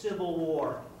 the Civil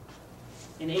War.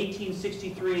 In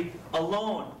 1863,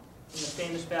 alone in the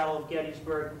famous Battle of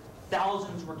Gettysburg,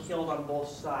 thousands were killed on both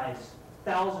sides.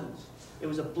 Thousands. It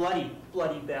was a bloody,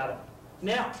 bloody battle.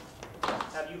 Now,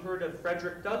 have you heard of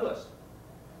Frederick Douglass?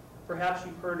 Perhaps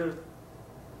you've heard of...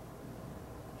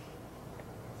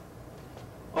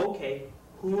 Okay,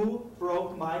 who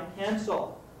broke my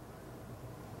pencil?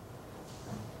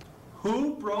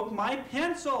 Who broke my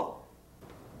pencil?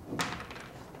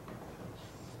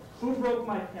 Who broke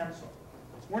my pencil?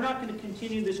 We're not going to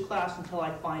continue this class until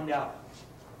I find out.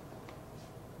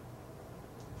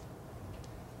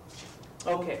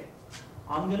 Okay,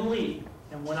 I'm going to leave,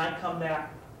 and when I come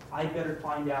back, I better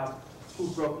find out who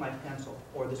broke my pencil,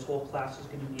 or this whole class is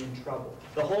going to be in trouble.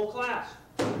 The whole class.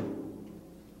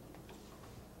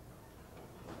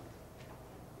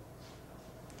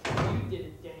 You did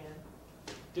it, Dan.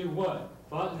 Did what?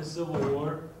 Fought in the Civil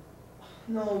War?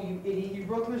 No, you idiot. You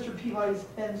broke Mr. Peabody's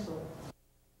pencil.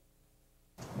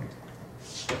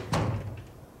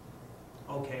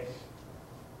 Okay.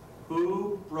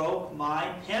 Who broke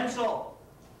my pencil?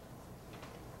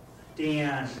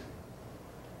 Dan.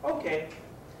 Okay.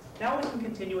 Now we can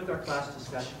continue with our class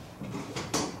discussion.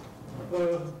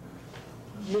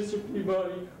 Mr.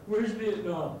 Peabody, where's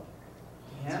Vietnam?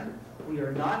 And we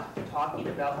are not talking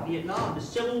about Vietnam. The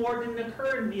Civil War didn't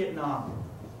occur in Vietnam.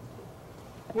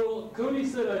 Well, Cody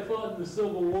said I fought in the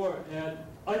Civil War, and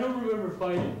I don't remember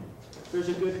fighting. There's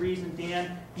a good reason,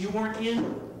 Dan. You weren't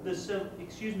in the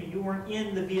you weren't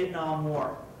in the Vietnam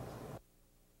War.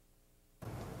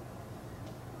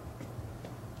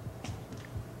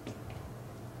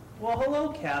 Well, hello,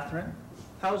 Catherine.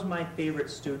 How's my favorite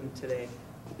student today?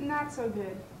 Not so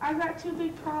good. I've got two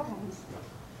big problems.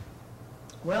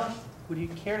 Well, would you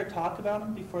care to talk about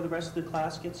them before the rest of the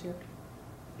class gets here?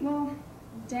 Well,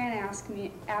 Dan asked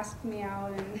me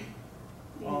out and...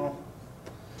 Oh.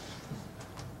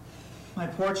 My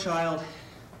poor child.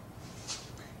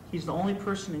 He's the only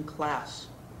person in class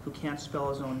who can't spell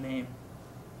his own name.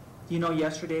 Do you know,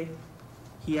 yesterday,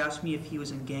 he asked me if he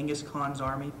was in Genghis Khan's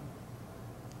army.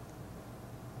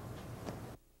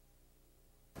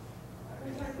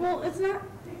 Well, it's not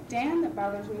Dan that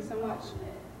bothers me so much.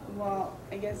 Well,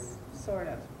 I guess, sort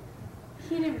of.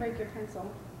 He didn't break your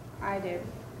pencil. I did.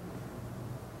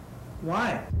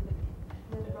 Why?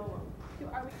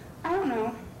 I don't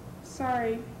know.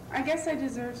 Sorry. I guess I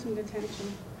deserve some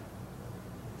detention.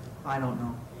 I don't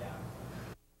know.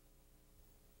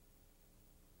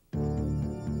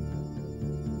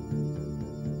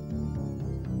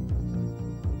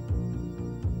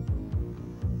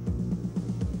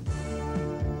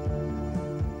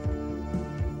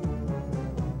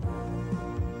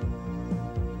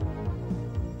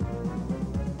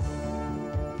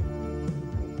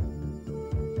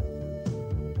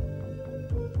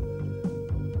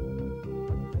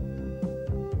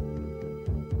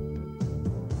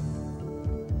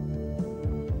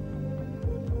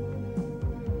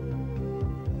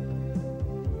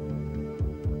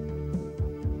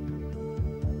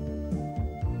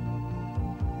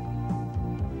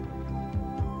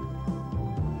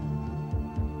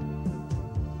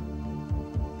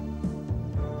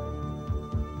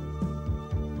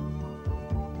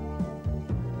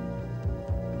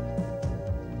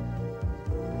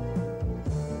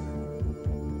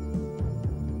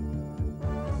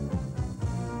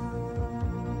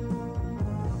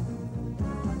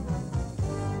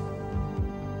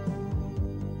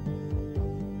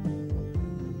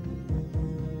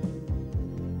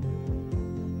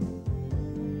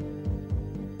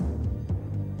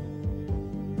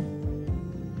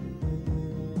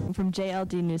 from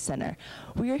JLD News Center.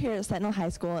 We are here at Sentinel High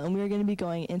School, and we are going to be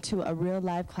going into a real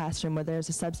live classroom where there's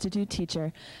a substitute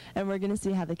teacher, and we're going to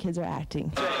see how the kids are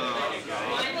acting. Howdy,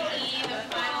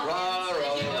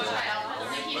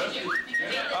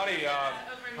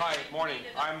 hi, morning.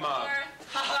 I'm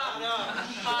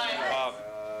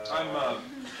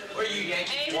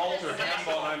Walter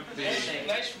Campbell, and I'm the...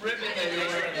 Nice ribbon that you're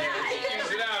wearing there.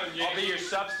 Sit down, I'll be your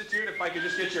substitute if I could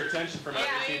just get your attention for a minute.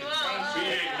 Yeah, we will. Be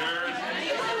ignorant.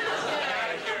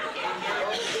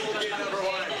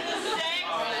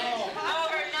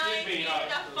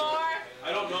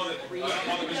 I don't know that... I don't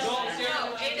know the results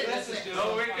yet.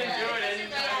 No, we can do it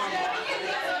anytime.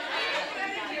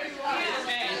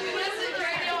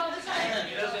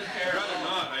 Rather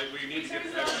not. We need to get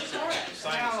the science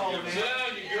together. Sit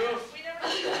down, you goof.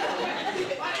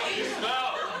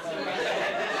 Smell.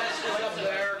 Up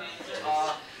there.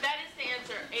 That is the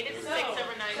answer. 8 is 6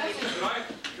 over 9.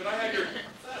 Could I have your...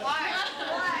 Why?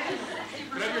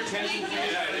 Could I have your attention,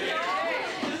 please?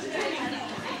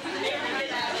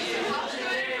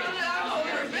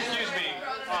 Excuse me.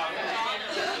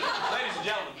 Ladies and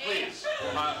gentlemen, please. I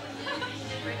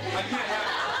can't have it.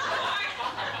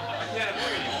 I can't have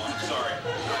it anymore. I'm sorry.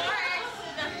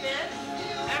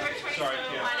 Sorry, I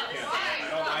can't. I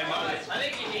know it. I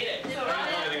think you need it. I don't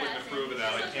know anything we can prove of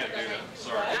that. I can't do that.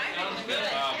 Sorry.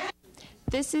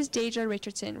 This is Deidre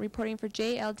Richardson reporting for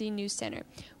JLD News Center.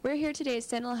 We're here today at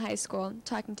Sentinel High School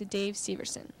talking to Dave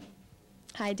Severson.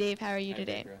 Hi Dave, how are you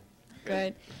today?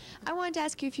 Good. I wanted to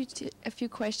ask you a few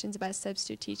questions about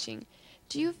substitute teaching.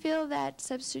 Do you feel that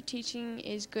substitute teaching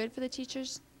is good for the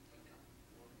teachers?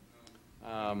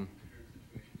 For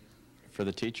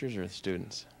the teachers or the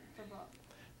students? For both.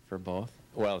 For both?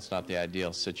 Well, it's not the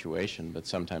ideal situation, but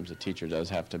sometimes a teacher does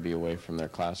have to be away from their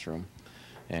classroom,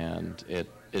 and it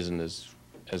isn't as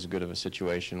good of a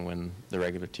situation when the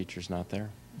regular teacher's not there.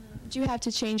 Do you have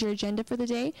to change your agenda for the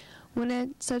day when a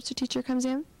substitute teacher comes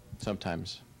in?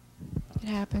 Sometimes. It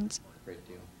happens. Great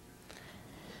deal.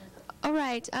 All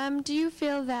right. Do you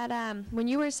feel that when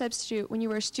you were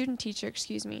a student teacher,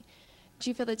 excuse me, do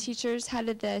you feel the teachers, how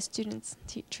did the students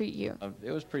treat you?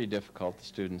 It was pretty difficult. The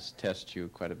students test you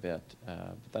quite a bit,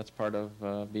 but that's part of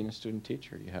being a student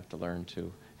teacher. You have to learn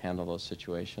to handle those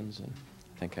situations, and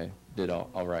I think I did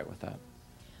all right with that.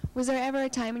 Was there ever a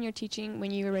time in your teaching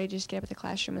when you were ready to just get up at the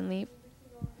classroom and leave?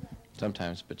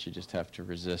 Sometimes, but you just have to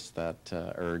resist that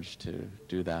urge to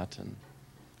do that and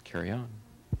carry on.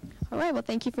 All right. Well,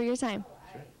 thank you for your time.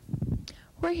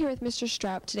 We're here with Mr.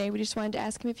 Straub today. We just wanted to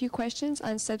ask him a few questions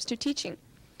on substitute teaching.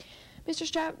 Mr.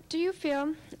 Straub, do you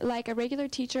feel like a regular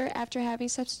teacher after having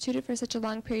substituted for such a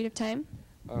long period of time?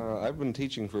 I've been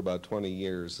teaching for about 20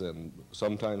 years, and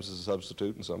sometimes as a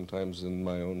substitute and sometimes in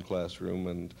my own classroom,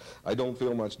 and I don't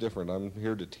feel much different. I'm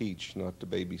here to teach, not to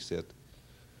babysit.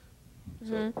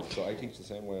 So I teach the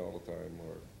same way all the time,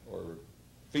 or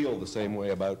feel the same way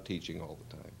about teaching all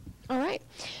the time. All right.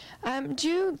 Do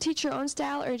you teach your own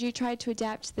style, or do you try to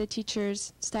adapt to the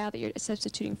teacher's style that you're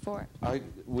substituting for?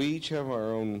 We each have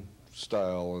our own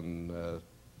style and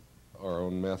our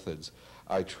own methods.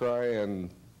 I try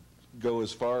and go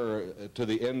as far to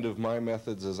the end of my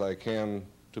methods as I can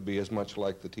to be as much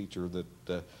like the teacher that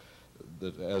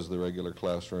as the regular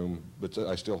classroom, but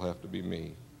I still have to be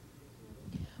me.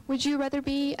 Would you rather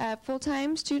be a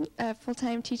full-time student, a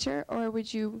full-time teacher, or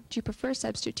do you prefer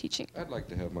substitute teaching? I'd like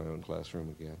to have my own classroom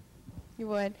again. You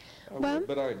would?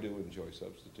 But I do enjoy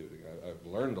substituting. I've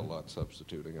learned a lot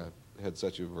substituting. I've had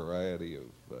such a variety of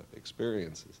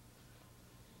experiences.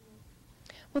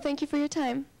 Well, thank you for your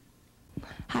time.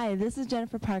 Hi, this is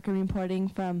Jennifer Parker reporting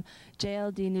from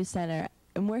JLD News Center,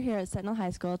 and we're here at Sentinel High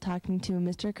School talking to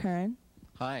Mr. Curran.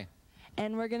 Hi.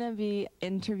 And we're going to be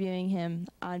interviewing him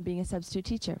on being a substitute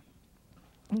teacher.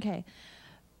 Okay.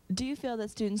 Do you feel that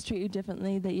students treat you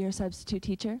differently that you're a substitute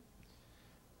teacher?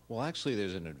 Well, actually,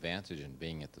 there's an advantage in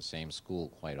being at the same school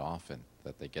quite often,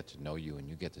 that they get to know you and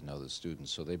you get to know the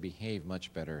students, so they behave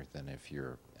much better than if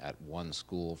you're at one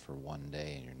school for one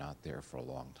day and you're not there for a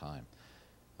long time.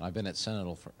 And I've been at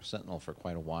Sentinel for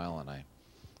quite a while, and I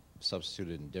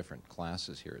substituted in different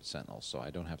classes here at Sentinel, so I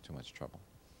don't have too much trouble.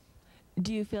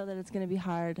 Do you feel that it's going to be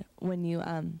hard when you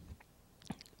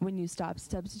stop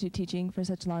substitute teaching for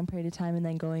such a long period of time and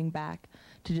then going back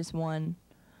to just one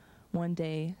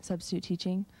day substitute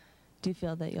teaching? Do you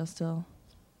feel that you'll still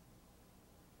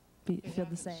feel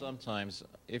the same? Sometimes.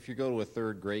 If you go to a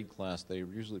third grade class, they're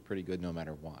usually pretty good no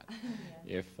matter what.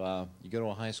 Yeah. If you go to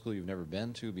a high school you've never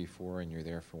been to before and you're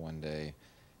there for one day,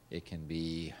 it can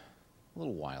be a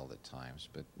little wild at times,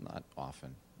 but not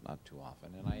often. Not too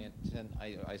often, and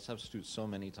I substitute so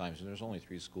many times, and there's only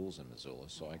 3 schools in Missoula,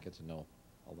 so I get to know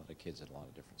a a lot of kids at a lot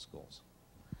of different schools.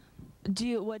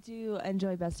 What do you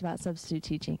enjoy best about substitute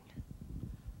teaching?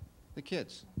 The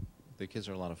kids. The kids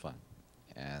are a lot of fun,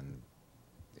 and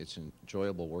it's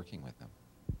enjoyable working with them.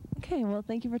 Okay, well,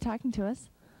 thank you for talking to us.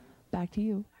 Back to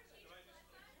you.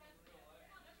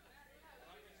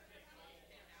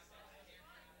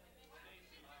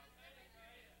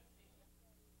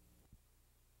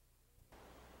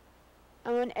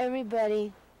 I want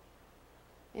everybody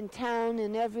in town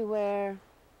and everywhere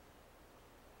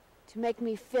to make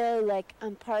me feel like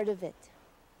I'm part of it.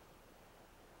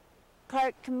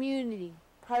 Part community,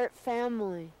 part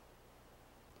family.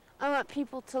 I want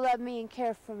people to love me and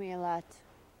care for me a lot.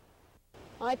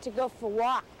 I like to go for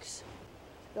walks,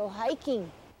 go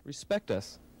hiking. Respect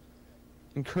us,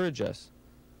 encourage us,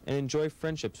 and enjoy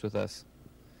friendships with us.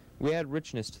 We add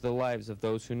richness to the lives of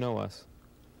those who know us.